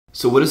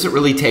So what does it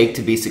really take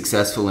to be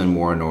successful in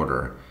War and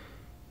Order?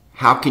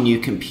 How can you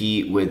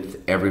compete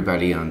with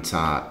everybody on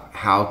top?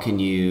 How can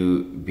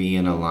you be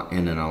in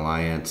an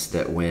alliance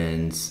that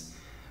wins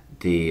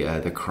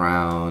the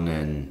crown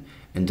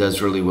and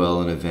does really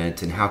well in an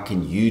event? And how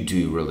can you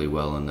do really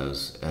well in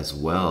those as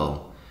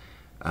well,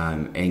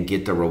 and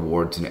get the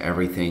rewards and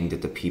everything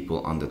that the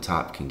people on the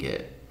top can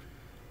get?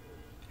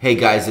 Hey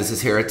guys, this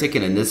is Heretic,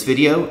 and in this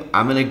video,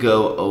 I'm going to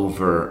go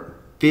over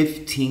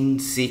 15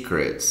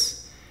 secrets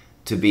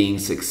to being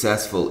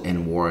successful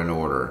in War and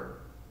Order.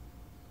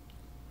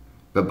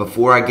 But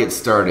before I get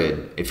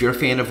started, if you're a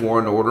fan of War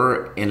and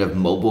Order and of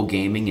mobile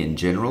gaming in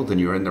general, then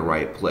you're in the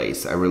right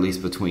place. I release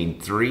between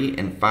 3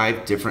 and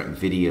 5 different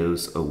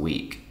videos a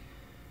week.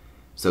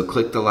 So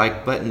click the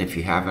like button if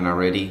you haven't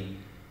already,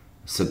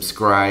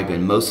 subscribe,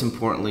 and most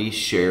importantly,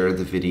 share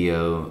the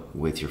video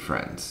with your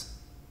friends.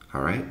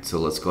 All right, so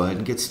let's go ahead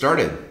and get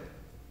started.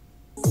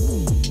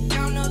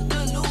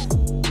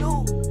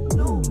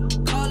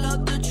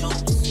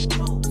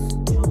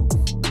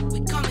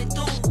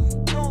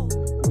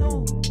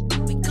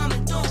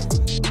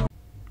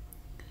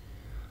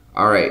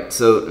 All right,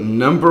 so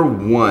number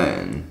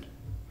 1,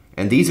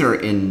 and these are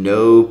in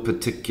no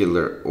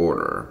particular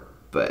order,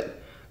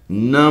 but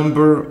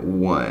number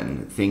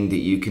 1 thing that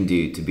you can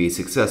do to be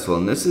successful,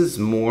 and this is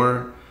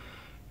more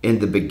in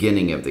the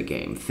beginning of the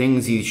game,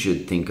 things you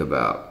should think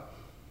about.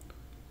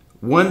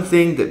 One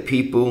thing that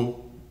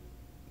people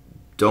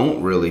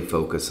don't really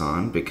focus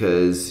on,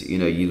 because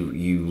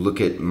you look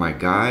at my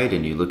guide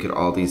and you look at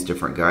all these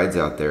different guides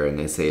out there and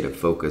they say to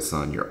focus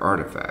on your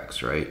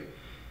artifacts, right?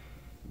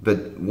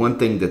 But one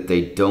thing that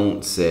they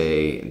don't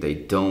say, they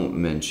don't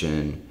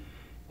mention,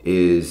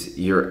 is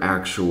your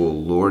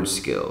actual Lord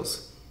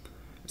skills.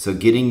 So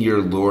getting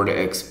your Lord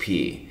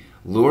XP.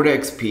 Lord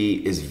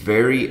XP is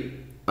very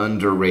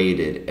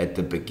underrated at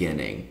the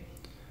beginning,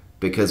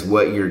 because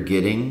what you're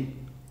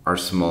getting are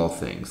small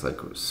things, like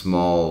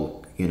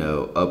small,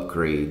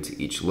 upgrades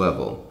each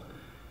level.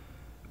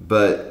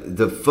 But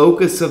the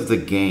focus of the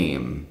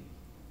game,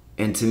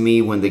 and to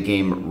me when the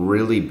game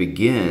really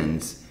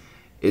begins,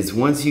 is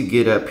once you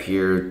get up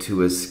here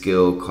to a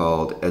skill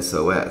called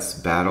SOS,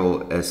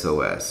 Battle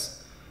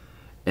SOS.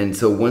 And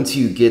so once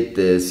you get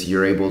this,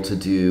 you're able to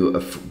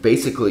do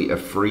basically a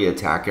free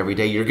attack every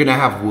day. You're gonna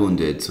have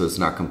wounded, so it's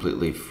not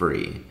completely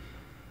free.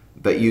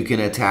 But you can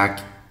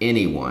attack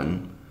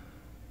anyone,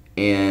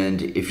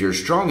 and if you're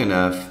strong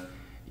enough,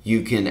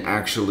 you can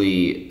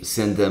actually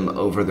send them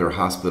over their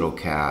hospital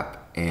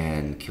cap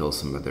and kill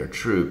some of their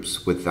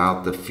troops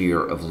without the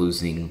fear of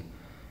losing,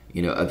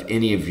 of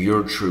any of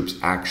your troops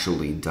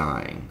actually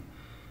dying.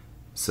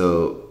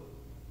 So,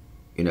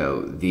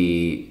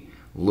 the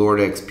Lord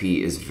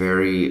XP is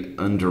very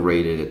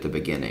underrated at the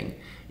beginning.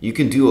 You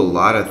can do a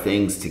lot of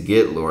things to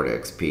get Lord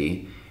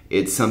XP.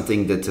 It's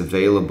something that's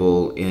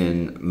available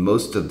in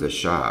most of the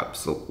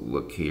shops. So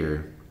look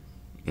here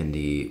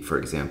for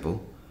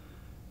example,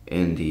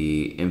 in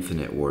the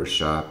Infinite War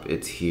shop,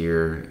 it's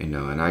here,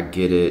 and I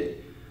get it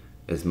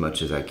as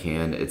much as I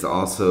can. It's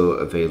also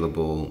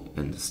available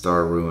in the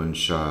Star Ruin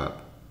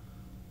shop.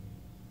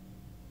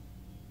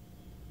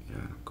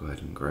 Go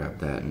ahead and grab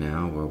that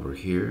now while we're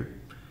here.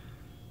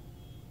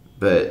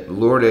 But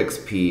Lord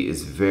XP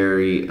is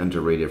very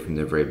underrated from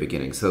the very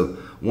beginning. So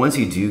once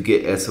you do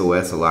get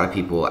SOS, a lot of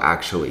people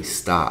actually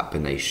stop,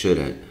 and they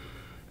shouldn't.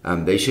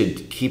 They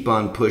should keep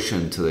on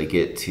pushing until they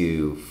get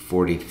to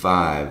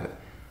 45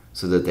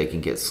 so that they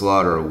can get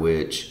Slaughter,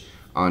 which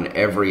on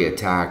every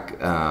attack,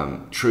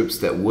 troops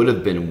that would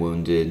have been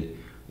wounded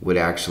would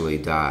actually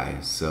die.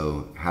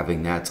 So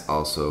having that's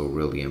also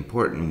really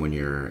important when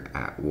you're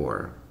at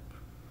war.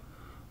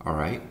 All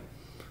right.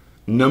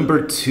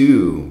 Number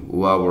 2,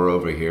 while we're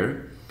over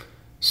here,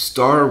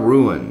 Star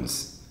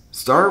Ruins.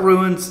 Star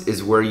Ruins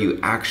is where you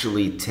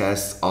actually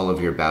test all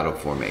of your battle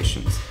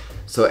formations.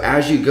 So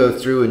as you go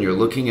through and you're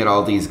looking at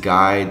all these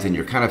guides and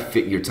you're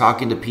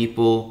talking to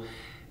people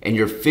and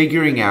you're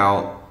figuring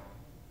out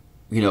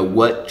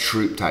what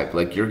troop type,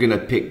 like you're gonna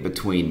pick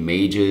between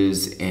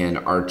mages and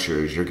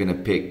archers, you're gonna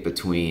pick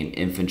between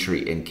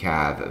infantry and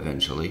cav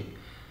eventually.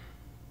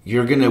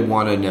 You're gonna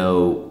wanna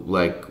know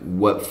like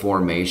what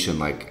formation,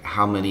 like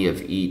how many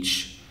of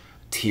each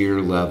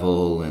tier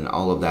level and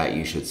all of that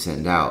you should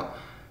send out.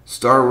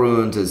 Star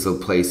Ruins is the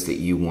place that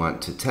you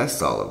want to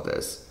test all of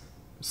this.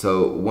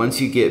 So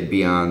once you get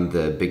beyond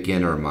the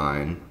beginner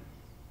mine,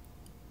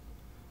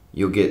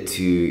 you'll get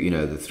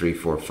to, the 3,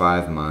 4,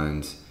 5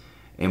 mines.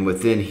 And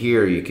within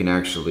here, you can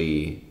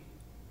actually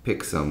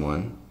pick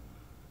someone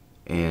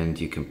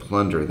and you can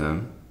plunder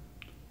them.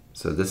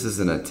 So this is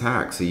an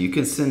attack. So you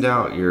can send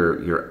out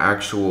your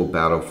actual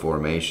battle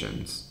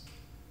formations.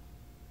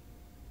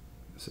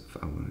 So if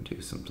I want to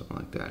do something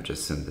like that,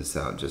 just send this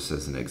out just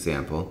as an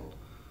example.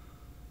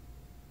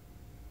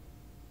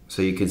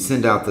 So you can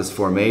send out this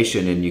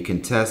formation and you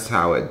can test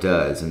how it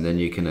does, and then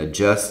you can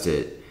adjust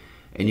it,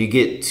 and you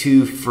get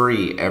 2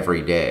 free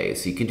every day.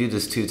 So you can do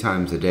this 2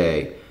 times a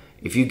day.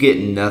 If you get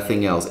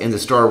nothing else, and the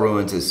Star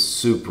Ruins is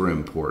super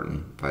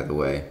important, by the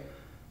way,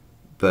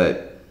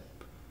 but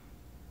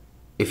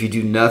if you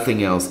do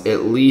nothing else,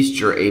 at least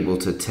you're able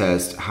to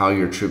test how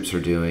your troops are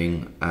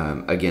doing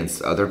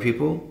against other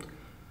people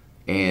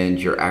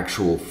and your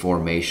actual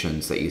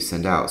formations that you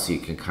send out, so you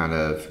can kind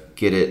of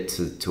get it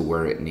to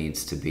where it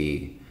needs to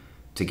be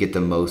to get the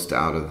most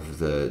out of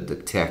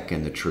the tech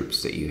and the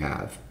troops that you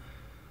have.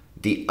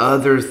 The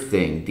other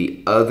thing,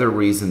 the other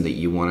reason that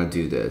you want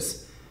to do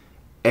this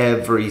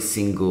every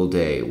single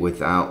day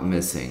without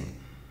missing,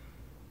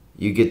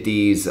 you get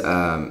these,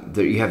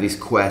 you have these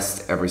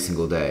quests every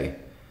single day.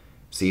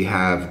 So you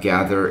have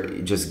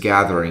just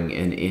gathering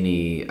in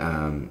any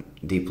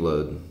deep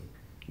load.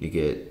 You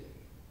get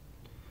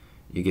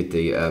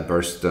the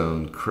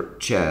Burststone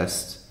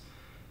chest,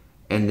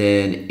 and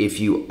then if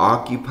you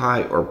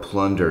occupy or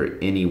plunder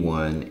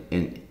anyone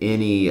in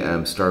any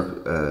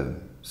Star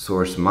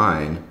Source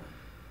mine,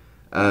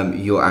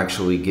 you'll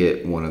actually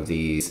get one of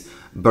these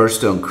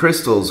Burststone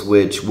crystals,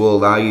 which will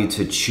allow you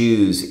to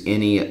choose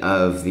any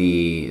of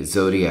the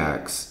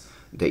zodiacs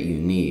that you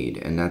need,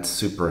 and that's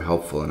super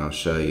helpful, and I'll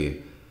show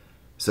you.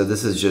 So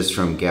this is just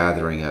from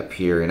gathering up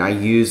here, and I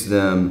use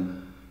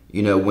them,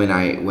 you know, when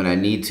I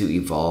need to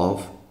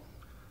evolve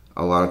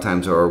a lot of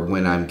times, or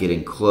when I'm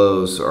getting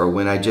close, or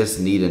when I just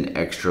need an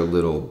extra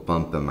little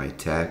bump in my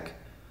tech.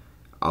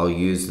 I'll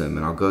use them,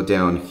 and I'll go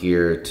down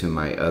here to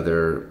my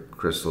other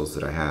crystals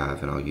that I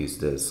have, and I'll use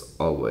this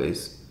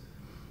always.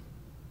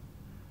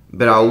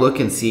 But I'll look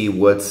and see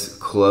what's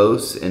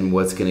close and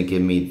what's going to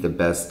give me the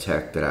best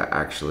tech that I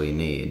actually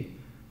need.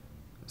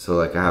 So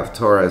like I have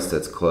Taurus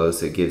that's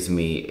close. It gives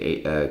me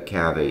a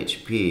cav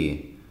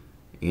HP,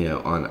 you know,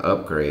 on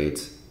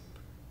upgrades.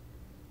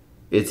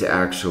 It's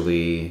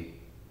actually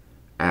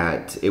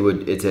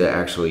it's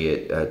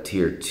actually at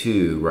tier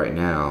 2 right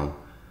now.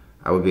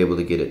 I would be able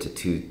to get it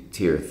to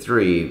tier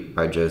 3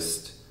 by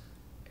just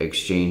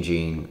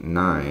exchanging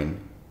 9,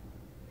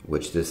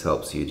 which this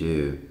helps you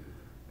do.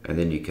 And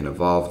then you can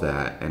evolve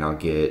that, and I'll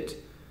get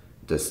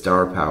the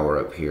star power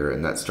up here,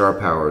 and that star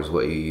power is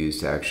what you use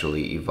to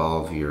actually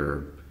evolve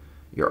your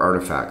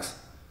artifacts.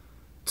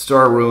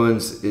 Star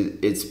Ruins,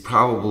 it's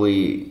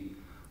probably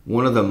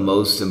one of the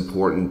most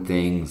important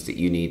things that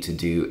you need to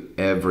do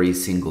every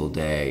single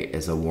day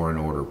as a War and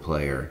Order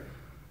player.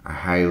 I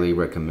highly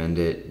recommend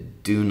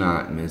it. Do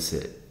not miss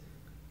it.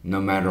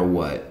 No matter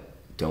what,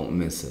 don't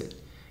miss it.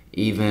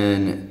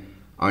 Even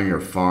on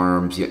your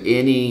farms,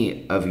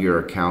 any of your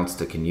accounts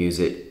that can use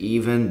it,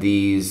 even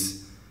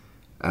these,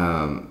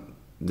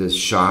 this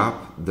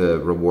shop, the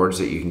rewards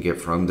that you can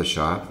get from the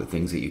shop, the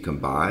things that you can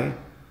buy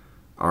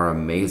are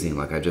amazing.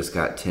 Like I just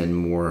got 10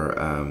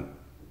 more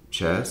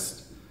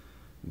chests,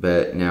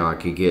 but now I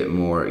could get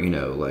more, you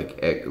know, like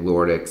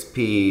Lord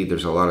XP.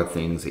 There's a lot of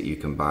things that you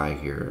can buy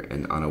here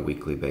and on a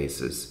weekly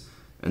basis.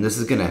 And this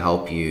is gonna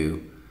help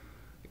you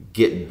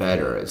get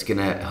better. It's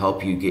gonna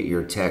help you get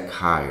your tech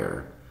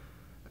higher.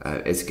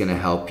 It's going to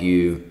help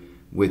you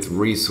with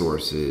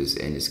resources,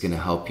 and it's going to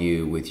help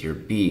you with your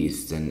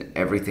beasts and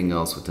everything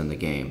else within the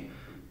game.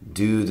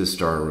 Do the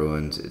Star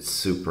Ruins. It's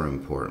super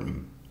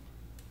important.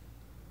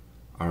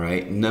 All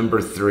right,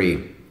 number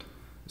 3.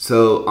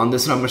 So on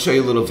this one, I'm going to show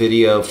you a little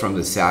video from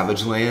the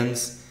Savage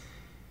Lands.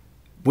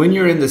 When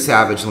you're in the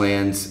Savage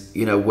Lands,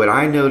 you know, what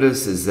I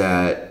notice is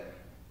that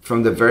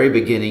from the very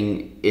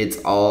beginning, it's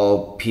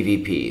all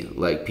PvP.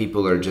 Like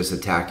people are just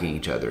attacking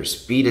each other,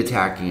 speed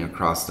attacking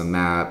across the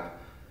map,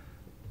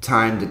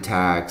 timed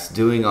attacks,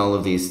 doing all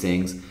of these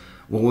things.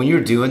 Well, when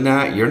you're doing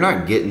that, you're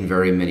not getting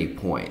very many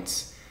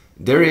points.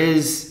 There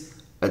is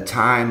a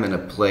time and a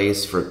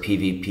place for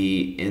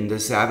PvP in the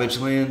Savage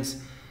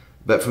Lands,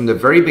 but from the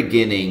very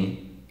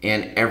beginning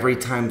and every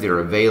time they're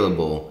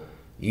available,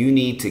 you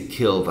need to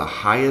kill the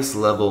highest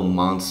level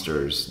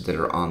monsters that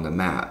are on the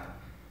map.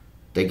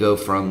 They go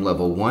from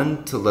level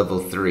 1 to level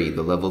 3.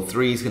 The level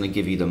 3 is going to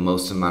give you the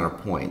most amount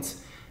of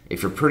points.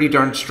 If you're pretty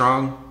darn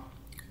strong,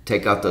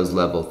 take out those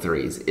level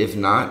 3s. If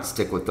not,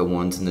 stick with the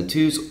 1s and the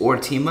 2s, or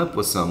team up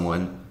with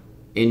someone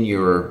in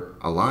your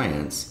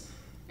alliance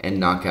and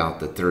knock out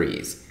the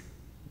 3s.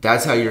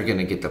 That's how you're going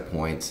to get the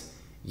points.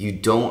 You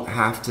don't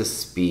have to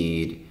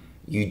speed.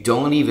 You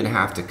don't even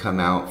have to come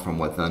out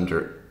from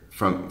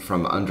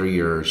under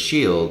your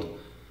shield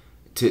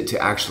to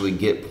actually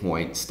get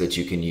points that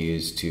you can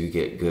use to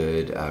get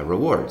good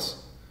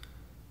rewards.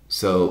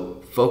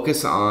 So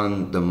focus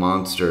on the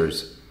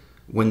monsters.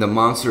 When the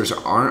monsters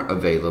aren't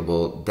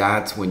available,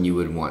 that's when you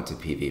would want to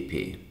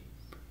PvP.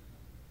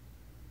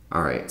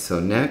 All right, so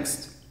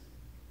next,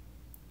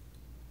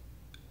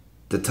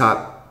 the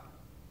top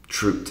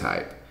troop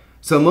type.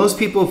 So most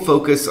people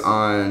focus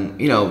on,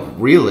 you know,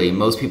 really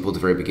most people at the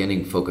very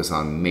beginning focus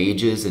on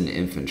mages and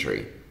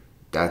infantry.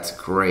 That's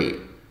great.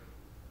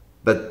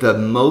 But the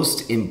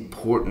most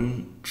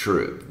important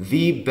troop,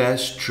 the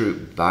best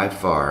troop by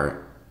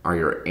far, are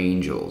your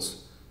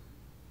angels.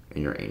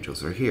 And your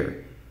angels are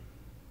here.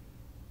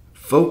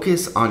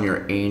 Focus on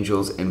your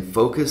angels and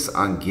focus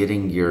on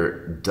getting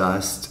your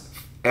dust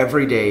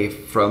every day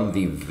from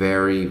the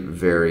very,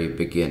 very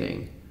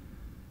beginning.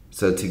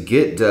 So to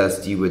get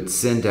dust, you would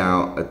send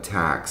out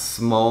attacks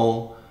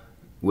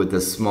with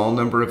a small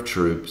number of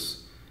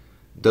troops.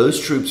 those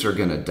troops are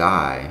going to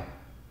die,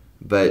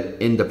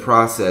 but in the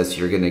process,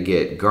 you're going to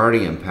get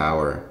Guardian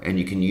power, and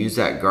you can use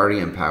that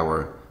Guardian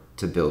power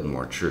to build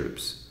more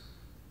troops.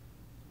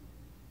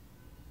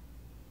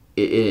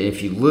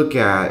 If you look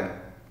at,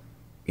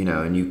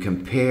 and you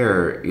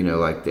compare,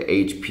 like the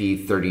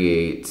HP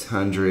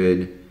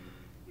 3800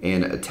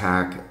 and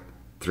attack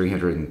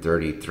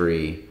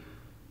 333,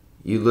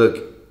 you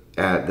look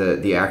at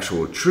the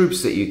actual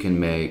troops that you can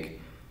make,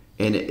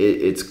 and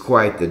it's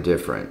quite the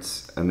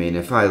difference. I mean,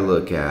 if I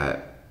look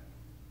at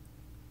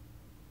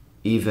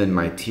even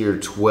my tier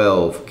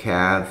 12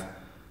 Cav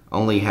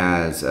only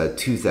has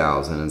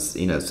 2,000,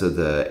 so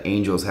the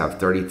Angels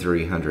have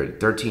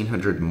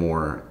 1,300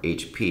 more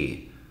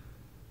HP.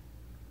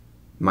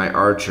 My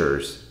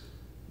archers,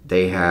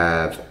 they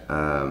have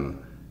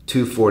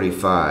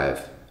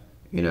 245.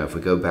 If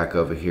we go back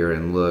over here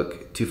and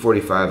look,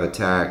 245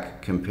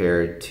 attack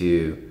compared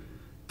to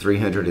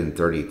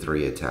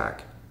 333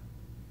 attack.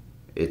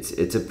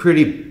 It's a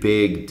pretty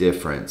big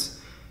difference.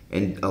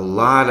 And a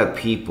lot of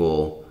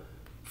people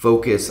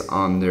focus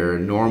on their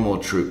normal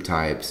troop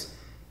types,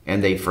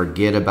 and they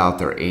forget about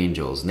their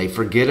angels. And they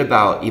forget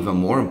about, even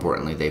more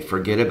importantly, they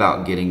forget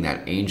about getting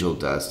that angel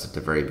dust at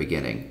the very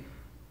beginning.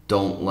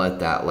 Don't let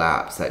that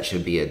lapse. That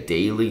should be a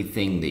daily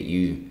thing that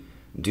you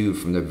do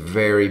from the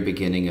very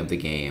beginning of the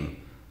game,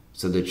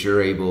 so that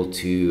you're able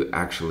to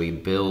actually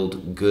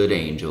build good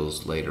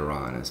angels later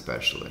on.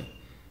 Especially,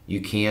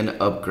 you can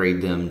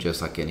upgrade them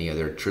just like any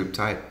other troop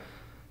type,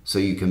 so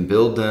you can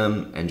build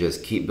them and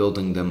just keep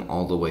building them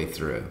all the way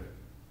through.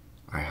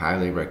 I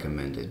highly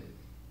recommend it.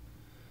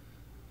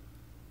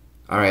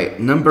 All right,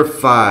 number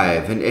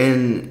 5,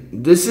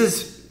 and this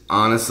is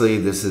honestly,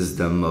 this is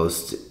the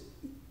most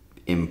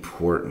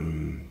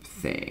important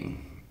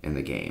thing in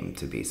the game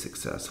to be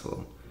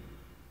successful.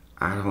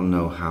 I don't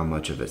know how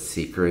much of a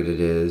secret it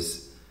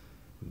is,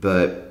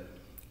 but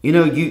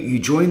you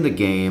join the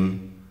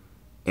game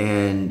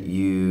and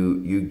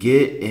you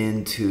get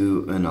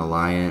into an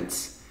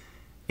alliance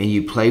and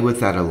you play with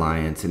that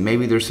alliance, and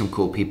maybe there's some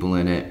cool people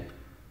in it,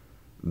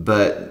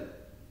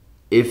 but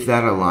if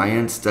that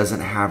alliance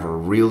doesn't have a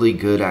really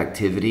good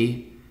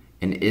activity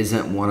and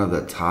isn't one of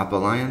the top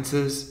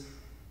alliances,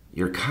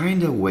 you're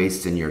kind of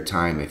wasting your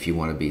time if you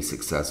want to be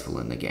successful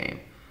in the game.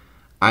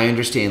 I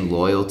understand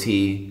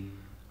loyalty.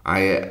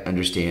 I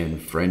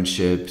understand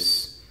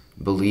friendships.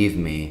 Believe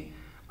me,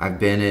 I've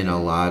been in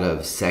a lot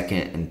of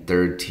second and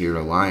third tier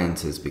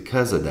alliances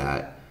because of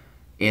that.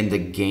 And the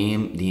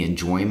game, the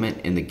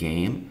enjoyment in the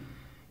game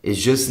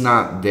is just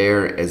not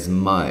there as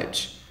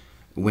much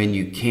when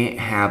you can't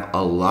have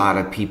a lot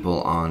of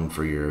people on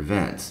for your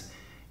events.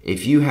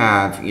 If you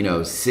have,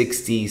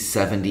 60,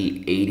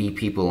 70, 80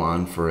 people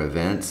on for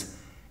events,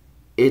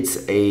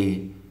 it's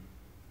a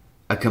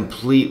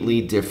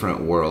completely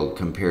different world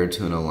compared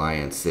to an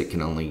alliance that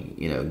can only,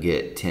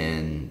 get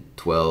 10,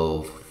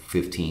 12,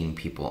 15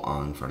 people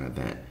on for an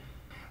event.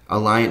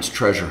 Alliance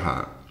Treasure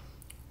Hunt.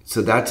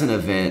 So that's an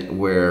event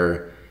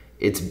where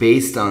it's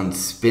based on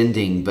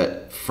spending,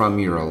 but from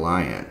your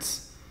alliance.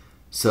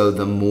 So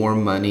the more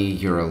money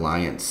your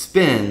alliance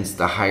spends,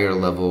 the higher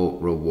level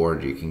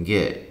reward you can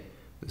get.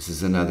 This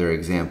is another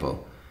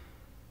example.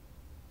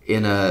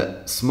 In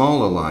a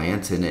small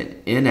alliance, in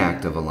an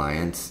inactive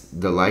alliance,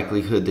 the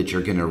likelihood that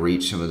you're going to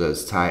reach some of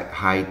those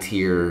high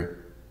tier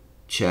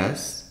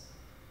chests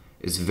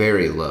is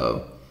very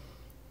low.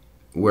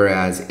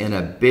 Whereas in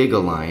a big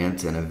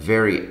alliance, in a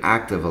very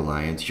active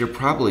alliance, you're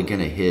probably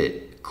going to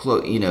hit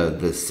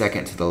the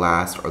second to the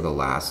last or the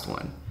last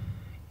one.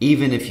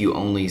 Even if you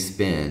only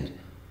spend,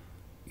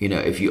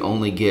 if you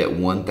only get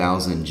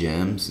 1,000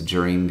 gems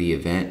during the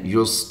event,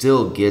 you'll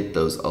still get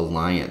those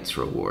alliance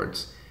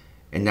rewards.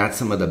 And that's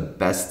some of the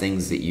best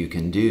things that you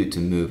can do to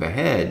move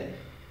ahead,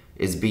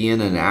 is be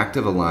in an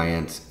active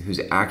alliance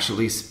who's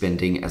actually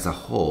spending as a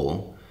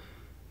whole.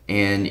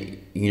 And,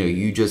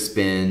 you just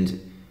spend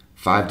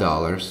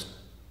 $5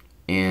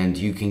 and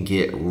you can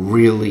get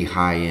really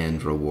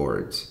high-end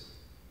rewards.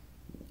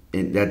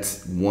 And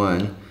that's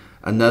one.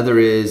 Another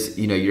is,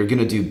 you're going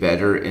to do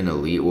better in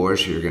Elite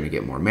Wars, so you're going to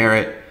get more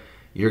merit.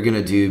 You're going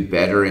to do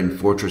better in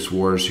Fortress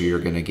Wars, so you're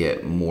going to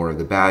get more of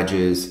the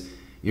badges.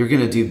 You're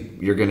going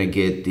to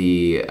get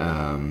the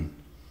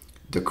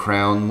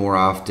crown more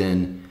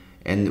often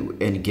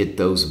and get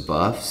those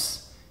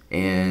buffs.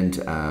 And,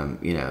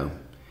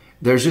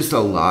 there's just a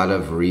lot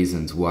of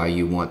reasons why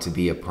you want to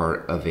be a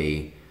part of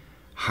a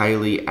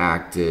highly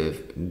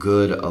active,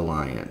 good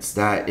alliance.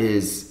 That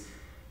is,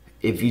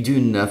 if you do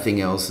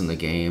nothing else in the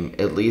game,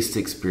 at least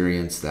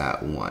experience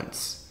that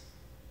once.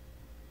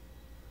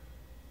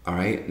 All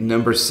right,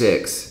 number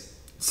 6.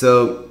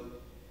 So,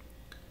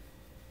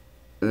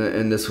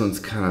 and this one's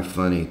kind of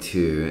funny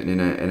too,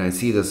 and I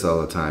see this all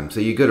the time. So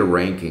you go to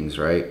rankings,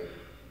 right?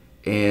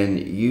 And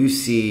you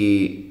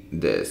see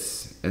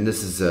this, and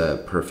this is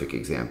a perfect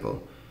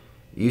example.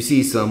 You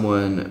see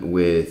someone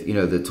with,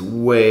 that's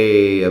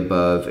way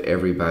above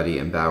everybody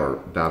in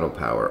battle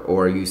power,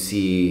 or you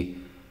see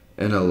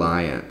an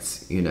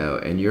alliance,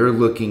 and you're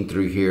looking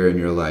through here and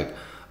you're like,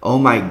 oh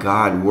my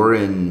God, we're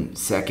in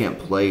second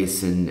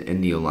place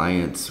in the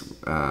Alliance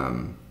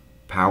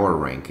power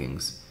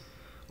rankings.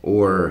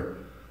 Or,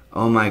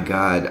 oh my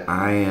God,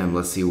 I am,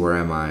 let's see, where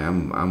am I?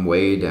 I'm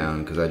way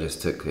down because I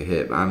just took a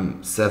hit.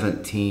 I'm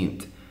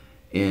 17th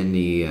in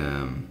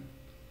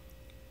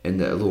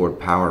the Lord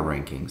power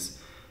rankings.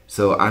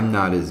 So I'm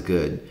not as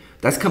good.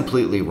 That's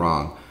completely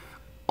wrong.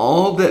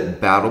 All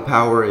that battle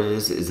power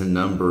is a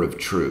number of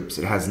troops.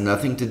 It has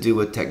nothing to do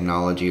with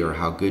technology or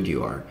how good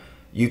you are.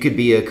 You could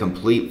be a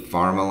complete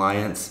farm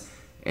alliance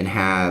and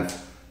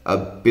have a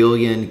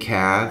billion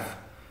cav,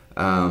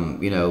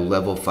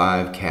 level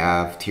 5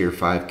 cav, tier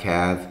 5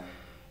 cav,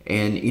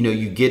 and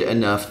you get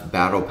enough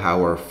battle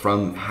power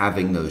from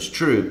having those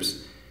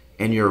troops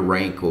and your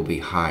rank will be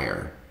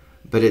higher.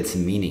 But it's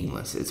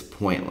meaningless, it's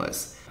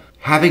pointless.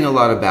 Having a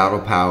lot of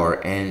battle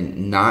power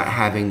and not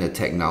having the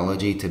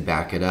technology to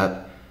back it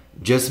up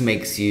just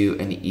makes you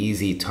an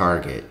easy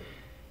target,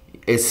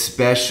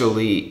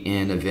 especially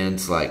in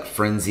events like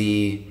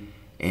Frenzy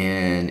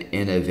and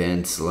in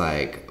events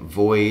like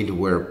Void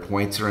where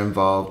points are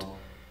involved.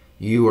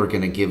 You are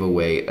going to give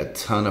away a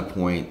ton of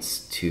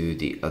points to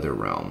the other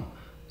realm.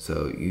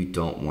 So you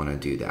don't want to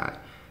do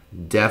that.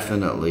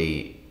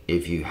 Definitely,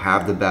 if you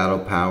have the battle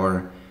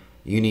power,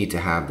 you need to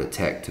have the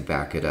tech to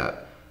back it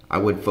up. I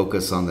would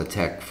focus on the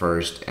tech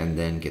first and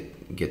then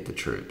get the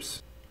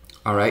troops.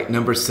 All right,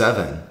 number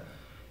 7.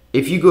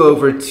 If you go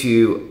over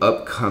to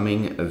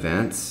upcoming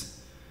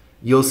events,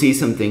 you'll see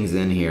some things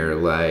in here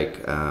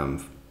like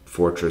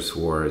Fortress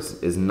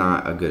Wars is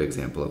not a good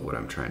example of what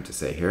I'm trying to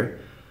say here.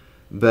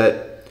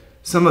 But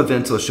some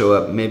events will show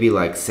up, maybe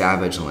like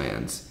Savage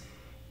Lands,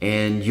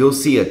 and you'll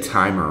see a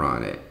timer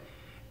on it.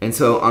 And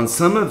so on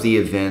some of the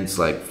events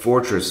like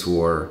Fortress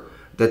War,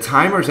 the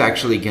timer is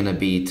actually going to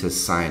be to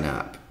sign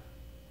up.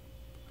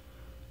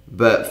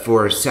 But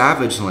for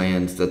Savage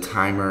Lands, the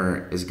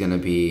timer is going to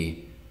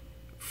be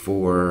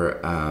for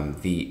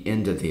the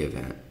end of the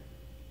event.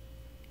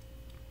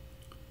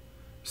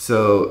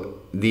 So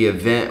the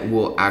event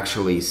will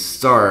actually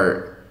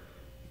start,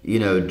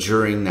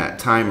 during that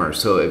timer.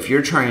 So if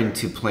you're trying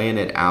to plan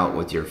it out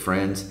with your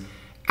friends,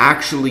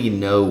 actually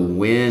know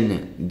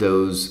when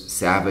those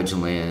Savage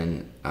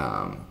Land,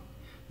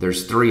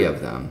 there's 3 of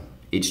them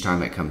each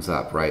time it comes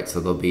up, right? So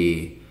there'll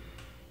be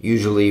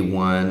usually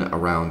one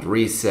around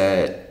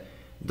reset.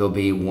 There'll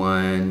be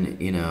one,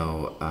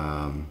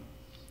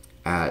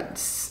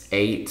 at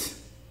 8,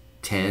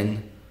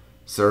 10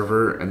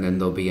 server, and then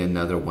there'll be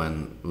another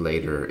one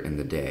later in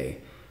the day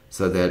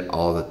so that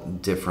all the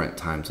different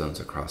time zones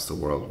across the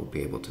world will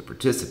be able to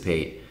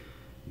participate.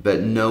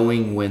 But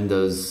knowing when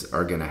those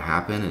are going to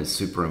happen is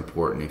super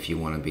important if you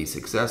want to be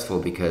successful,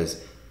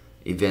 because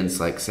events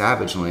like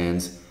Savage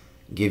Lands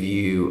give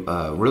you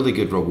really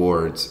good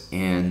rewards.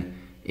 And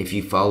if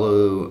you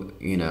follow,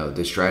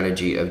 the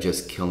strategy of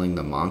just killing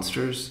the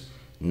monsters,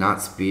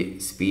 not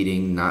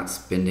speeding, not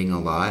spending a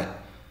lot,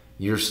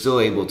 you're still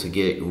able to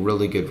get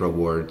really good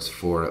rewards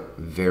for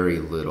very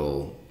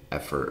little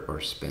effort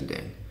or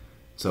spending.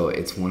 So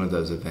it's one of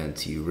those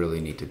events you really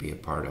need to be a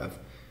part of.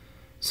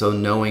 So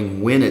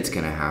knowing when it's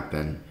going to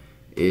happen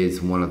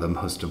is one of the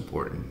most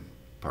important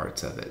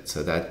parts of it.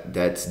 So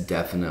that's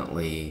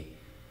definitely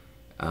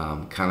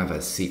kind of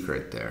a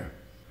secret there.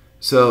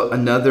 So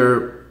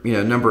another,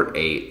 number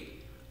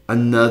 8,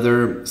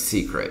 another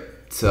secret.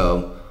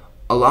 So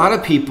a lot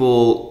of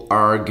people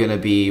are going to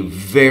be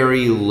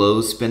very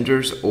low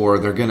spenders, or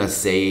they're going to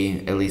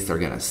say, at least they're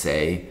going to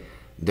say,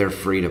 they're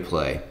free to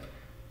play.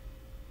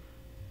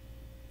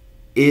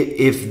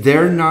 If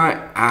they're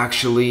not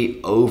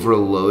actually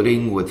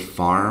overloading with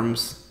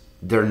farms,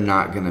 they're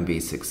not going to be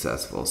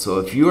successful. So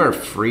if you are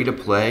free to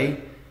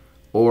play,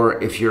 or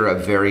if you're a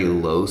very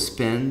low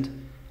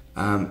spend,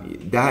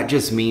 that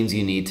just means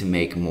you need to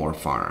make more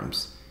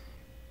farms.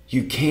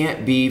 You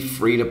can't be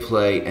free to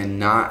play and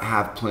not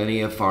have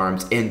plenty of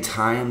farms and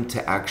time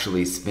to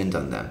actually spend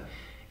on them.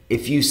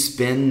 If you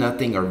spend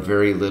nothing or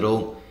very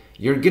little,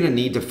 you're going to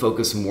need to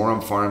focus more on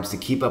farms to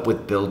keep up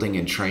with building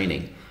and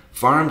training.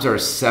 Farms are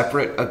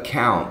separate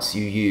accounts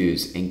you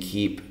use and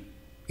keep,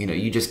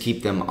 you just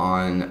keep them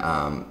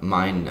on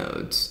mine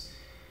nodes.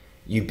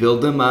 You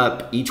build them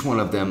up, each one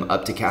of them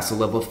up to castle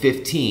level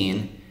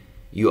 15.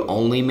 You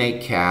only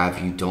make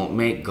cav, you don't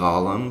make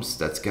golems,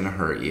 that's going to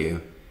hurt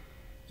you.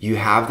 You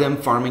have them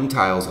farming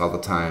tiles all the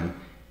time.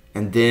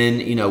 And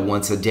then,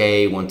 once a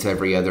day, once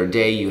every other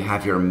day, you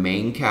have your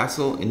main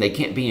castle, and they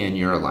can't be in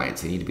your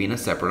alliance. They need to be in a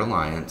separate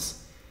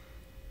alliance.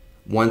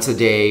 Once a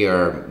day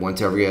or once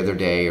every other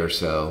day or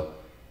so,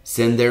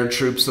 send their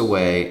troops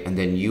away, and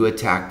then you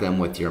attack them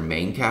with your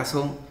main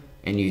castle,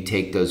 and you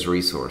take those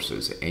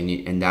resources.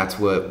 And that's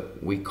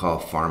what we call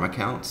farm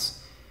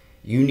accounts.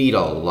 You need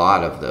a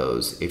lot of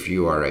those if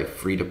you are a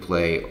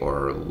free-to-play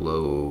or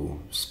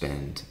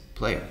low-spend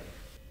player.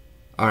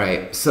 All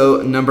right,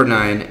 so number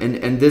 9,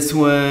 and this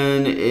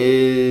one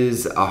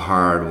is a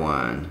hard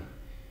one.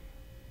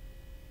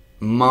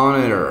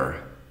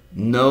 Monitor,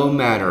 no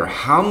matter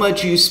how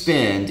much you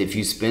spend, if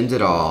you spend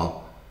it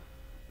all,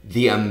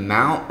 the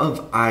amount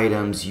of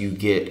items you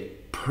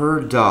get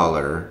per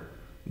dollar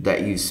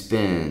that you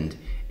spend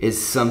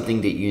is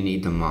something that you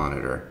need to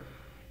monitor.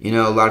 You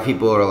know, a lot of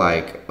people are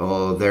like,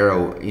 oh,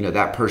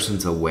 that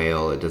person's a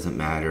whale. It doesn't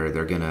matter.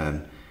 They're going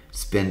to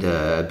spend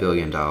 $1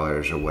 billion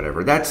or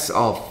whatever. That's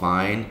all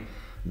fine.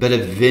 But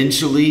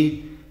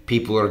eventually,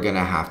 people are going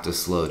to have to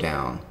slow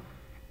down.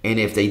 And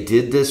if they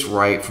did this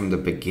right from the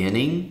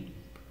beginning,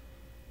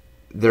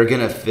 they're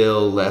going to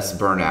feel less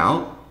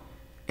burnout,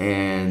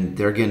 and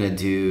they're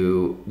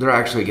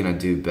actually going to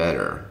do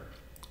better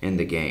in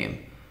the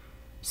game.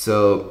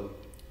 So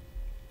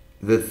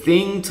the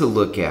thing to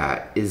look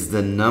at is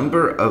the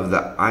number of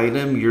the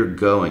item you're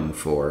going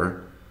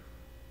for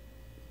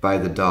by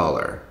the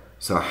dollar.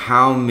 So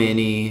how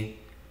many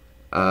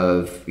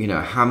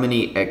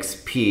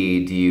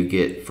XP do you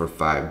get for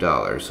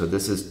 $5? So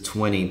this is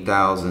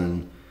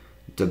 20,000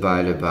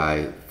 divided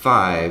by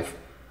 5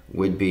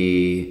 would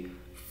be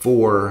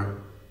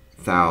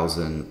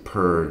 4,000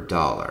 per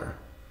dollar.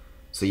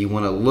 So you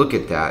want to look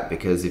at that,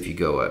 because if you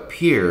go up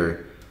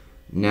here,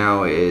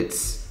 now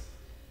it's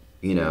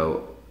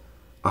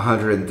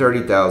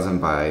 130,000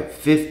 by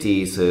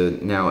 50, so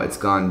now it's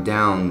gone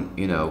down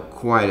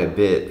quite a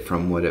bit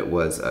from what it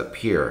was up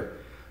here.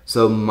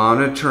 So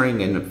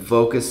monitoring and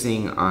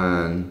focusing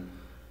on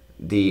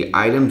the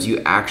items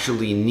you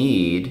actually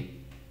need,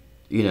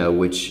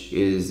 which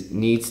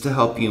needs to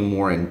help you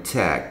more in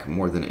tech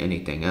more than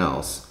anything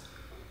else,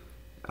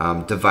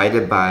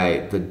 divided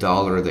by the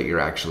dollar that you're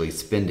actually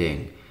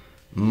spending.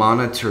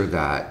 Monitor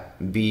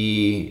that.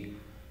 Be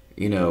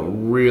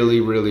really,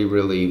 really,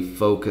 really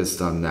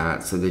focused on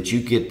that so that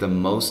you get the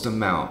most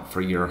amount for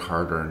your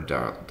hard-earned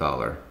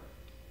dollar.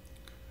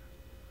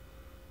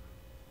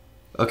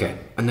 Okay,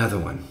 another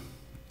one.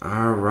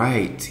 All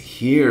right,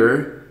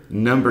 here,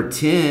 number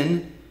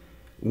 10,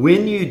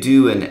 when you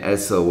do an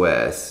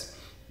SOS,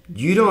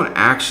 you don't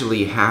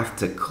actually have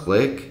to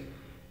click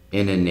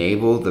and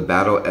enable the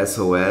battle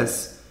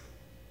SOS,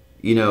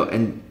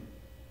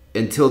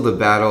 until the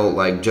battle,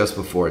 like just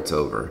before it's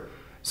over.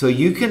 So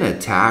you can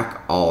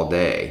attack all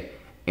day,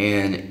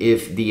 and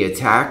if the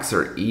attacks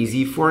are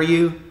easy for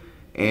you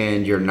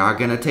and you're not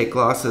going to take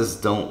losses,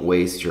 don't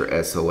waste your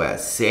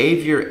SOS.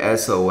 Save your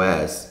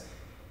SOS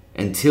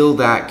until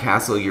that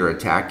castle you're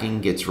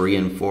attacking gets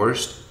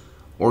reinforced,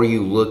 or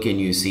you look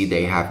and you see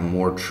they have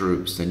more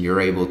troops than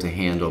you're able to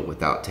handle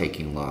without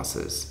taking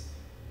losses.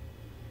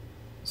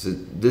 So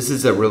this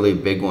is a really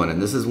big one, and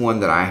this is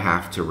one that I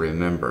have to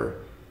remember.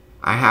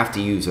 I have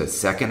to use a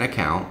second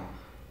account.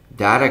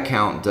 That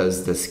account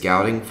does the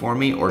scouting for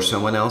me, or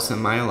someone else in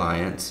my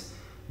alliance.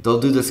 They'll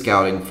do the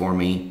scouting for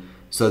me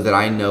so that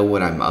I know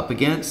what I'm up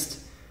against.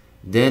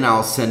 Then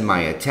I'll send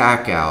my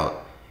attack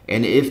out,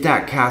 and if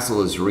that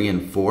castle is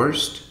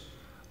reinforced,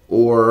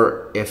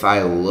 or if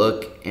I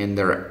look and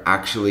they're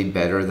actually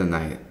better than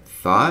I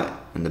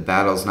thought, and the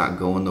battle's not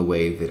going the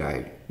way that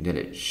I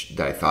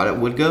thought it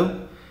would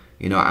go,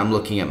 I'm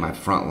looking at my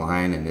front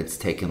line and it's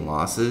taking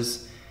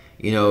losses.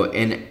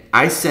 And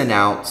I send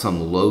out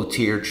some low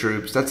tier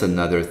troops. That's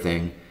another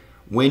thing.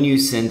 When you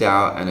send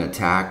out an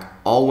attack,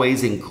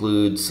 always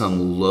include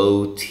some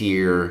low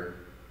tier,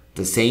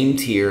 the same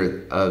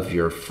tier of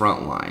your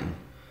front line.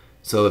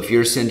 So if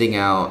you're sending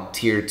out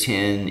tier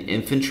 10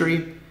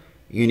 infantry,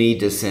 you need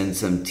to send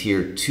some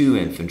tier 2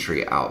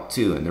 infantry out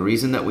too. And the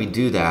reason that we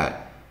do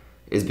that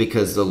is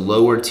because the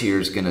lower tier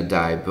is going to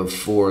die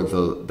before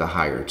the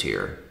higher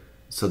tier.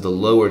 So the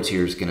lower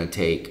tier is going to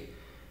take,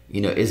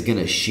 is going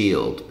to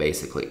shield,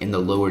 basically. And the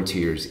lower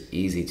tier is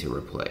easy to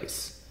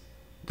replace.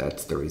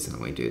 That's the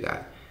reason we do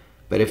that.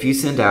 But if you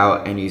send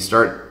out and you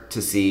start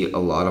to see a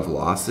lot of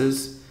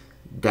losses,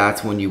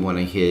 that's when you want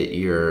to hit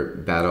your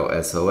battle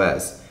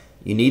SOS.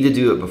 You need to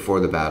do it before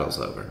the battle's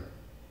over.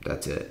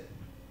 That's it.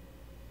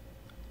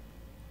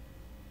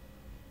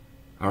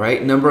 All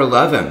right, number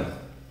 11.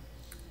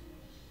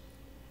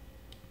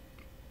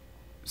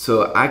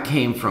 So I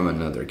came from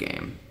another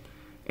game.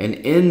 And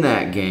in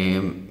that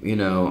game,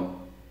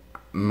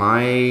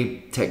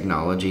 my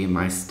technology,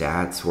 my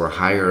stats were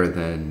higher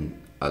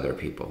than other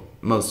people,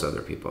 most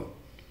other people.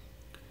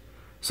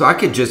 So I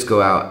could just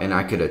go out and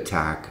I could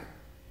attack,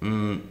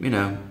 kind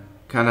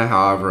of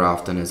however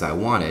often as I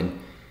wanted.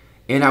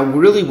 And I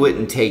really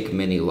wouldn't take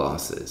many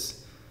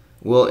losses.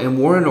 Well, in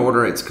War and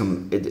Order,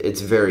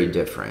 it's very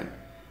different.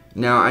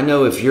 Now, I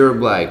know if you're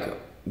like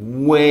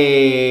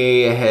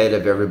way ahead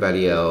of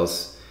everybody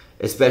else,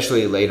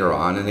 especially later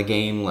on in the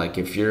game, like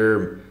if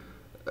you're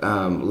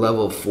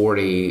level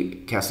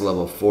 40, castle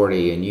level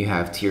 40, and you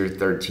have tier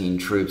 13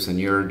 troops and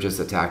you're just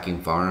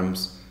attacking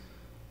farms,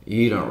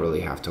 you don't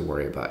really have to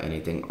worry about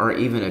anything. Or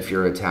even if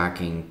you're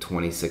attacking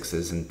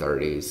 26s and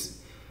 30s,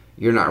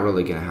 you're not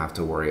really going to have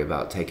to worry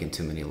about taking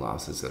too many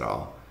losses at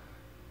all.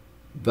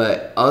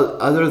 But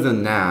other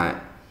than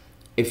that,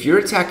 if you're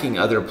attacking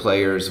other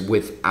players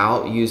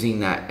without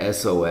using that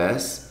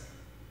SOS,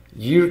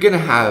 you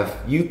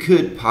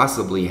could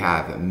possibly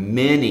have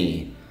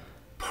many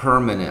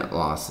permanent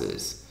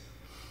losses.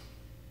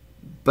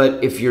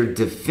 But if you're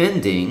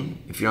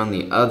defending, if you're on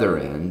the other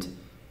end,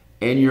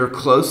 and you're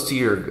close to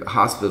your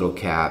hospital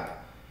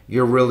cap,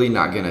 you're really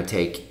not going to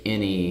take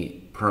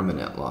any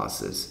permanent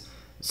losses.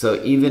 So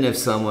even if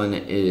someone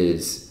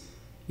is,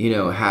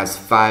 has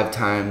 5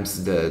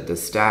 times the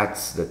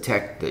stats, the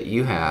tech that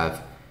you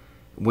have,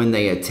 when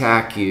they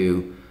attack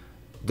you,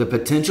 the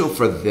potential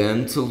for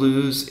them to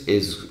lose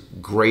is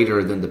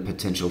greater than the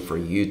potential for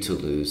you to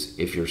lose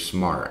if you're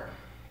smart.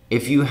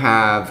 If you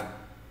have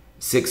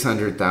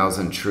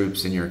 600,000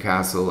 troops in your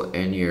castle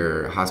and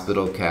your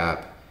hospital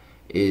cap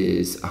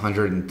is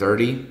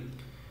 130,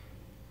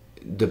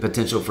 the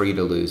potential for you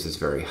to lose is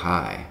very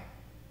high,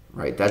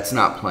 right? That's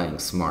not playing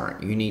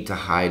smart. You need to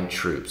hide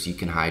troops. You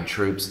can hide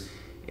troops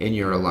in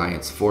your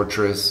alliance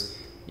fortress.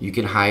 You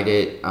can hide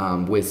it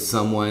with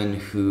someone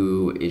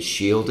who is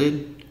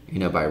shielded,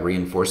 by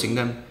reinforcing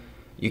them.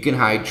 You can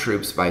hide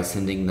troops by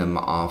sending them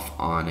off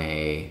on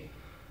a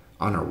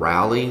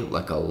rally,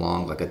 like a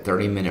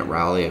 30-minute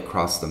rally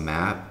across the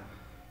map.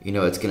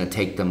 It's going to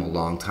take them a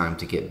long time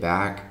to get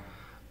back.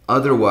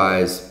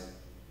 Otherwise,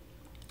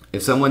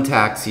 if someone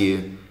attacks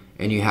you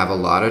and you have a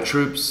lot of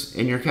troops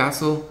in your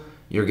castle,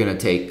 you're going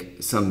to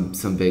take some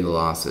big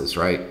losses,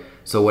 right?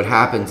 So what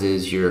happens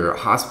is your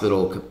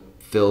hospital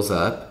fills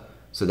up,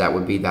 so that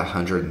would be that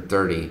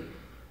 130.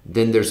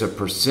 Then there's a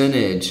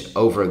percentage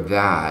over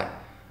that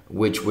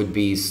which would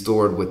be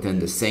stored within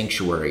the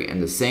sanctuary,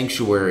 and the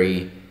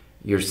sanctuary,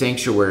 your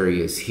sanctuary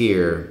is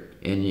here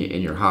in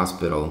your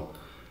hospital,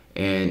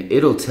 and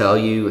it'll tell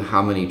you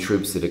how many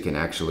troops that it can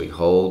actually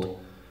hold.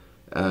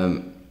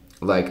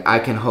 Like I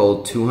can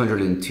hold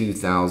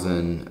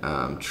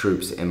 202,000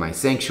 troops in my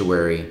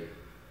sanctuary,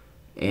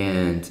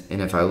 and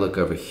if I look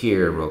over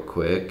here real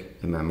quick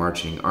in my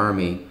marching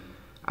army,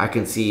 I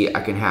can see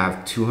I can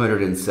have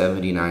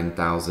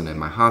 279,000 in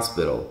my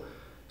hospital.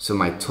 So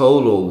my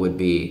total would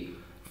be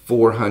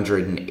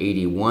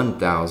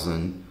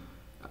 481,000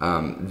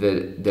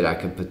 that I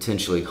could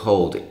potentially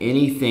hold.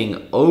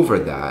 Anything over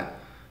that,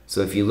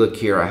 so if you look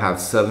here, I have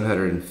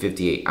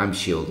 758. I'm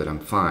shielded, I'm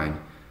fine.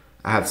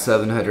 I have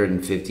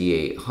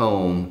 758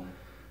 home.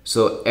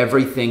 So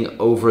everything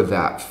over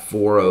that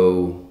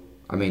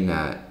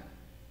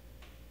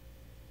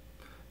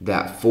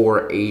that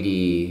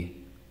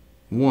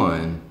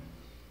 481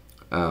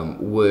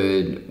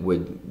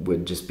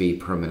 would just be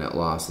permanent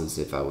losses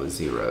if I was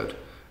zeroed.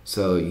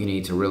 So you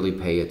need to really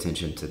pay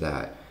attention to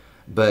that.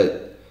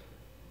 But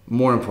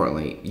more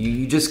importantly,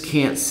 you just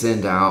can't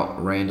send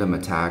out random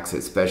attacks,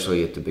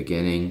 especially at the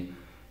beginning,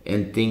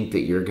 and think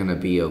that you're gonna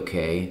be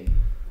okay.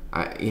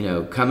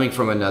 Coming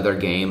from another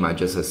game, I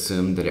just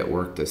assumed that it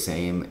worked the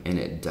same, and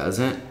it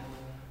doesn't.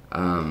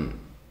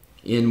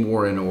 In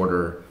War and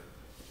Order,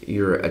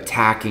 your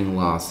attacking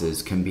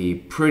losses can be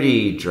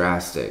pretty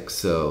drastic,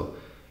 so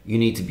you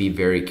need to be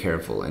very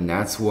careful, and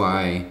that's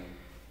why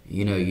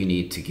you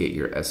need to get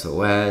your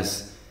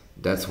SOS.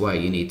 That's why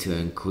you need to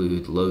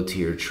include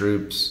low-tier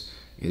troops.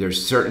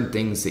 There's certain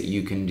things that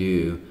you can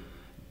do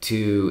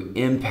to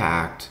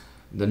impact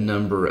the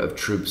number of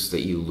troops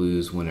that you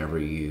lose whenever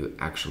you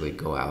actually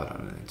go out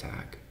on an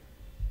attack.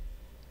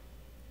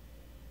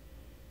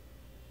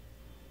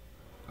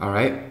 All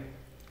right.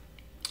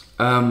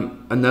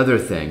 Another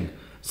thing.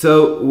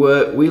 So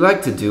what we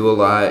like to do a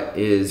lot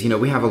is,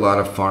 we have a lot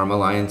of farm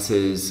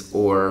alliances,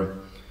 or,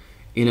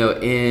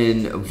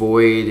 in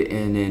Void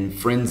and in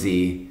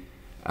Frenzy,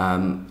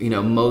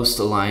 most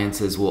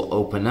alliances will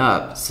open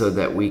up so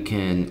that we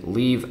can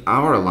leave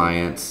our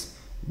alliance,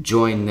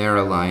 join their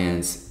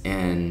alliance,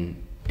 and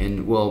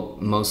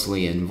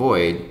mostly in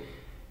Void,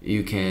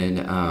 you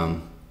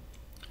can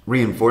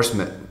reinforce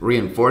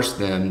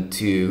them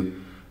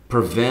to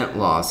prevent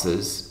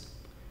losses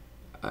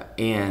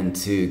and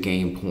to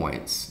gain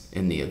points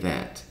in the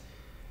event.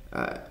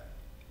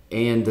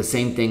 And the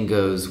same thing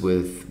goes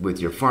with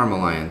your farm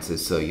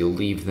alliances. So you'll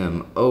leave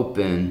them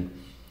open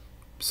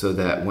so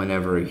that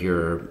whenever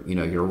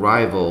your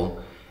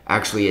rival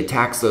actually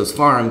attacks those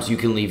farms, you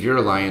can leave your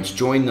alliance,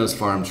 join those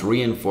farms,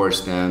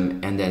 reinforce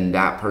them, and then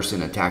that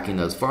person attacking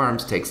those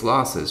farms takes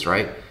losses,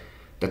 right?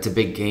 That's a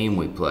big game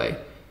we play.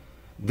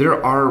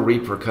 There are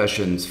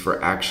repercussions for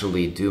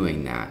actually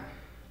doing that.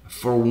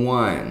 For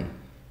one,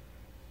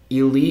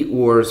 Elite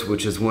Wars,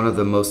 which is one of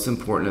the most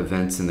important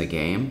events in the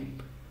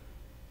game,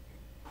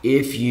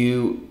 if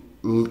you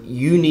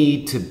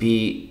need to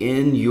be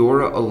in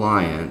your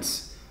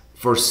alliance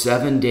for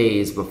 7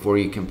 days before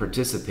you can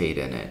participate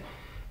in it.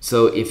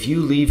 So if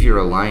you leave your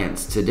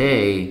alliance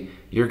today,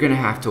 you're going to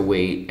have to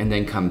wait and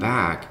then come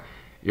back.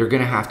 You're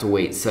going to have to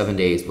wait 7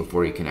 days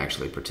before you can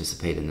actually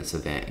participate in this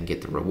event and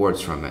get the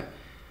rewards from it.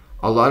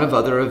 A lot of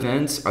other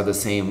events are the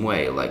same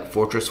way, like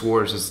Fortress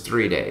Wars is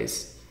 3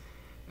 days.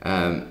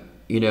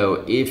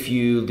 If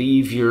you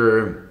leave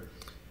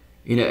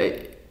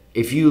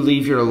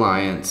your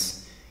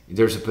alliance,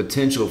 there's a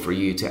potential for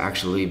you to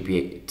actually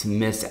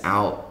miss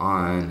out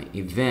on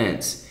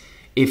events.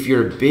 If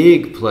your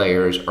big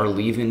players are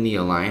leaving the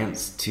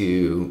alliance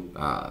to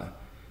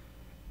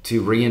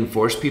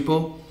reinforce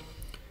people,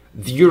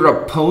 your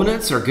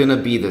opponents are gonna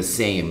be the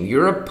same.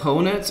 Your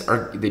opponents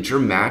that you're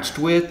matched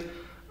with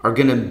are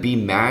gonna be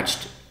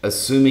matched,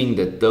 assuming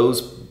that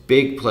those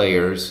big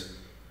players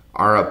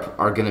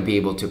are going to be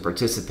able to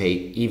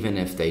participate even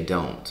if they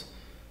don't.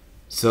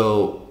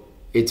 So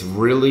it's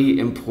really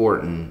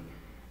important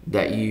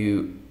that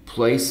you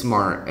play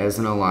smart as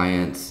an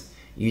alliance.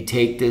 You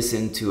take this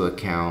into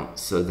account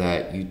so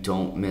that you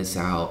don't miss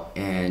out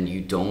and you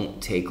don't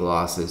take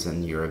losses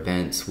in your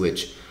events,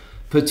 which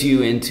puts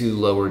you into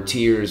lower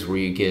tiers where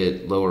you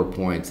get lower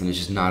points, and it's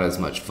just not as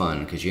much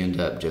fun because you end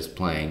up just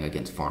playing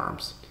against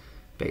farms,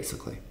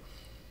 basically.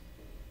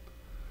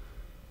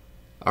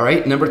 All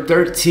right, number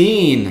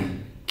 13,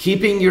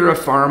 keeping your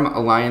farm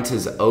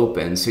alliances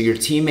open so your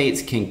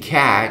teammates can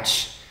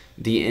catch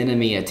the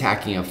enemy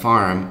attacking a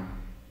farm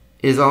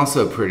is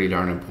also pretty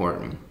darn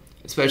important,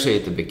 especially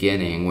at the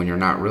beginning when you're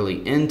not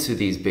really into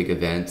these big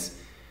events.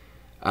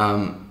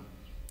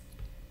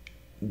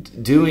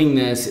 Doing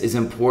this is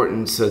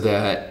important so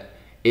that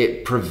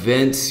it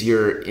prevents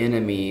your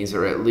enemies,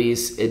 or at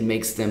least it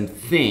makes them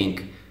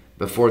think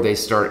before they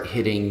start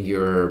hitting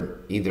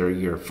either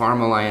your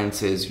farm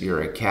alliances,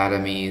 your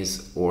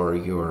academies, or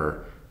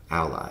your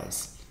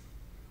allies.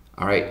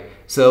 All right,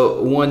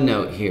 so one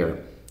note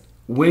here.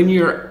 When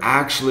you're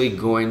actually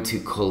going to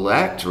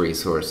collect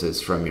resources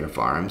from your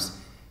farms,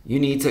 you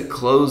need to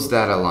close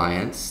that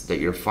alliance that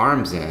your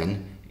farm's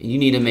in. You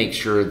need to make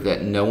sure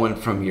that no one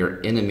from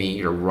your enemy,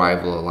 your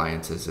rival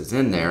alliances, is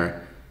in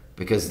there,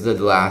 because the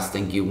last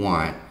thing you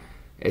want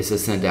is to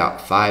send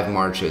out 5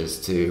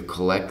 marches to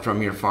collect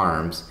from your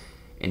farms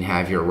and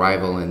have your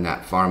rival in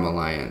that farm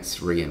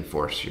alliance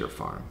reinforce your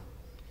farm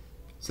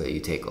so that you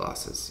take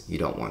losses. You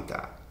don't want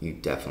that. You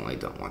definitely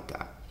don't want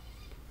that.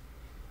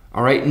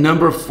 All right,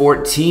 number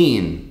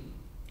 14.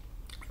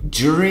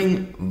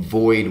 During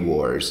Void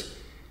Wars,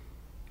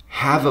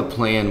 have a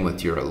plan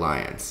with your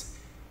alliance.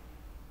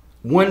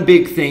 One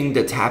big thing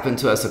that's happened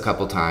to us a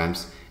couple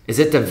times is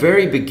at the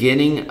very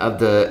beginning of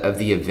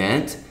the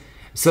event,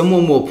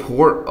 someone will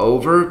port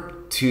over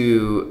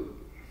to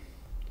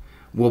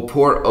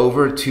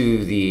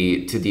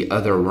the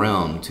other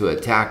realm to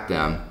attack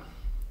them.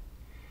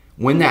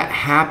 When that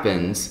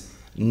happens,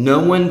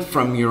 no one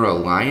from your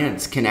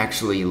alliance can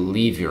actually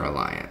leave your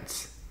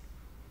alliance.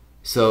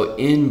 So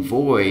in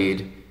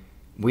Void,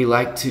 we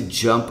like to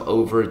jump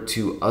over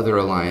to other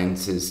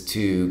alliances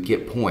to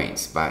get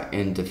points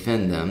and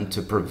defend them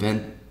to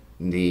prevent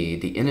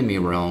the enemy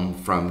realm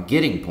from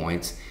getting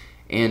points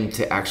and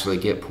to actually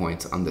get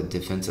points on the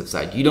defensive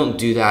side. You don't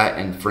do that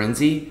in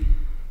Frenzy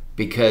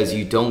because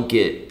you don't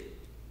get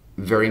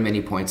very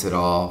many points at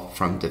all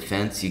from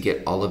defense. You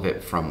get all of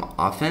it from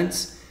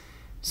offense.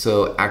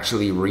 So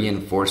actually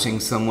reinforcing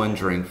someone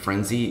during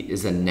Frenzy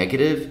is a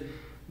negative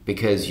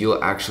because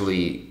you'll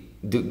actually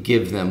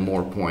give them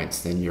more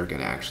points than you're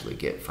going to actually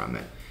get from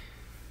it.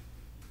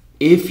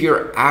 If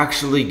you're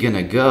actually going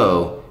to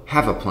go,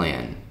 have a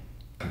plan.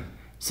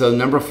 So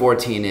number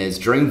 14 is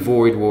during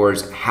Void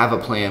Wars, have a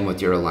plan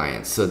with your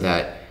alliance so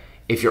that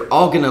if you're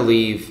all going to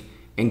leave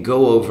and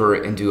go over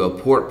and do a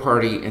port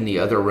party in the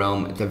other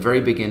realm at the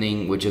very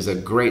beginning, which is a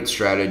great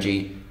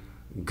strategy,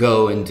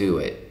 go and do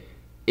it.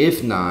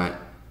 If not,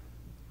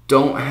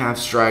 don't have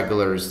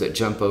stragglers that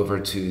jump over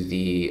to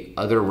the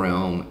other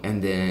realm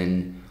and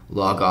then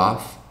log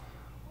off,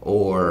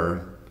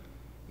 or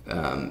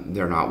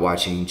they're not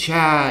watching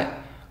chat,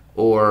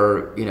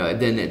 or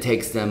then it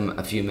takes them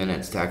a few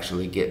minutes to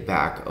actually get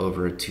back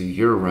over to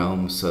your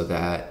realm so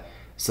that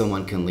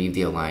someone can leave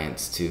the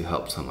alliance to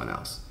help someone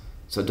else.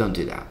 So don't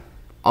do that.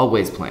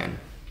 Always plan.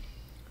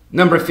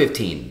 Number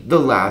 15, the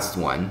last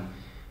one,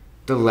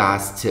 the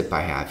last tip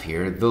I have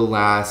here, the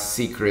last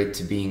secret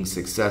to being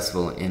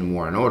successful in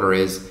War and Order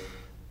is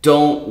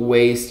don't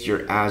waste your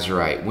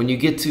Azurite. When you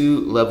get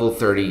to level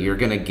 30, you're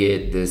going to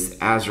get this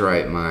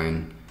Azurite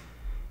mine.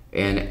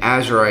 And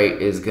Azurite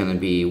is going to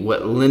be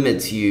what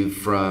limits you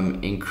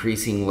from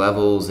increasing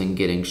levels and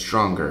getting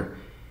stronger.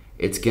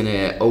 It's going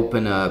to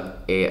open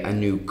up a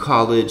new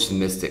college, the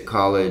Mystic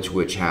College,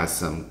 which has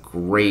some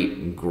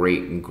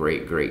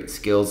great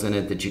skills in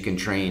it that you can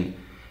train.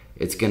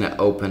 It's going to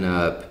open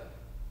up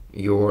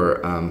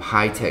your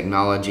high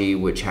technology,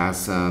 which has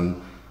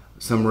some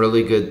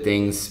really good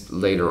things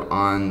later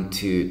on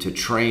to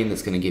train.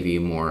 That's going to give you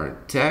more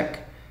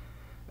tech,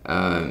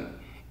 and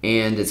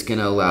it's going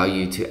to allow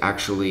you to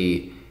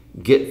actually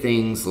get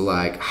things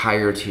like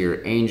higher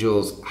tier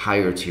angels,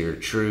 higher tier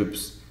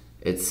troops,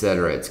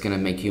 etc. It's going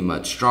to make you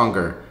much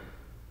stronger.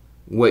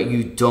 What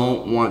you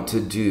don't want to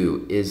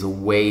do is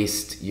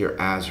waste your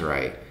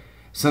Azurite.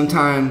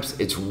 Sometimes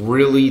it's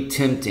really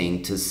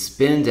tempting to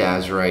spend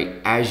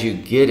Azurite as you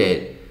get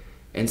it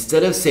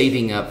instead of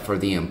saving up for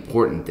the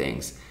important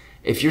things.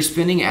 If you're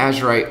spending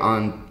Azurite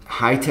on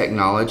high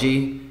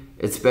technology,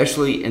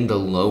 especially in the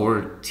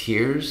lower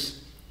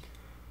tiers,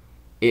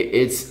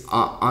 it's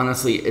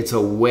honestly, it's a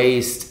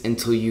waste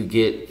until you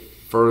get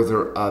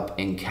further up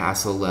in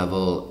castle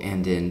level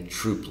and in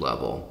troop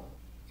level.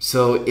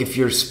 So if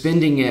you're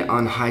spending it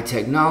on high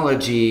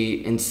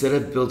technology, instead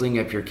of building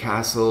up your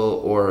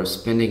castle or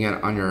spending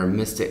it on your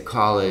Mystic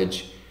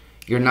College,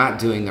 you're not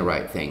doing the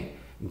right thing.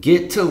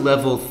 Get to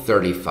level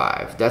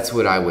 35. That's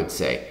what I would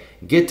say.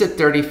 Get to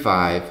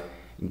 35,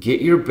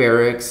 get your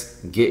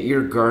barracks, get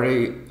your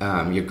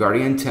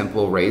guardian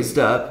temple raised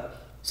up,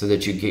 so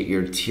that you get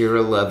your tier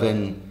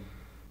 11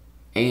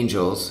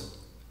 angels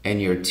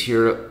and your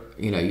tier,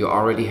 you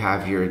already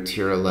have your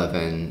tier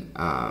 11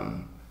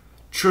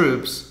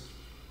 troops.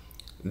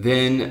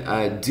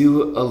 Then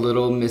do a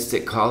little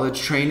Mystic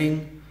College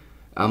training.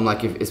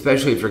 Like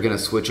especially if you're going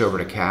to switch over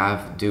to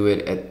Cav, do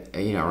it at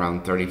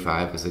around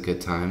 35 is a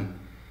good time.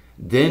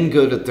 Then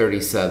go to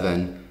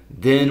 37.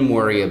 Then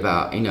worry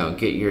about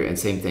get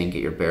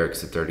your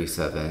barracks at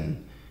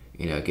 37.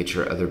 Get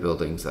your other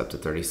buildings up to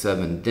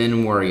 37.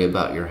 Then worry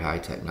about your high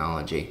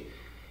technology.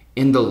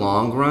 In the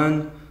long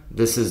run,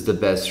 this is the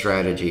best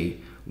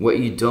strategy. What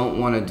you don't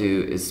want to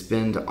do is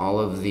spend all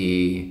of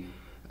the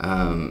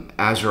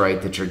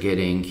Azurite that you're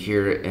getting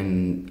here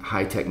in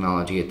high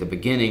technology at the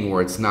beginning,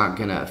 where it's not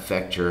going to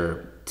affect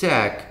your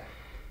tech,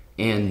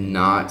 and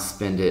not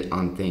spend it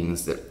on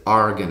things that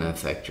are going to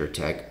affect your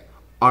tech,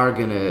 are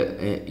going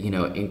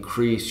to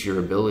increase your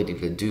ability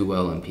to do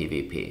well in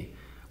PvP,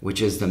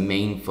 which is the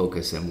main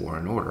focus in War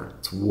and Order.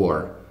 It's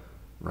war,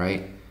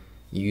 right?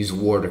 You use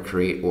war to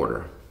create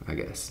order, I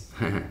guess.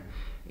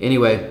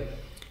 Anyway,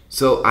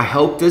 so I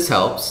hope this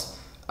helps.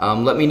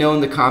 Let me know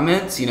in the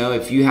comments,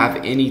 if you have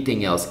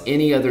anything else,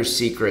 any other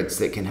secrets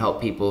that can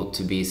help people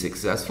to be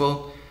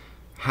successful.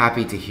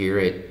 Happy to hear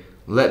it.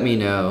 Let me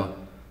know.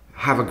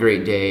 Have a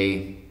great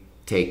day.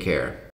 Take care.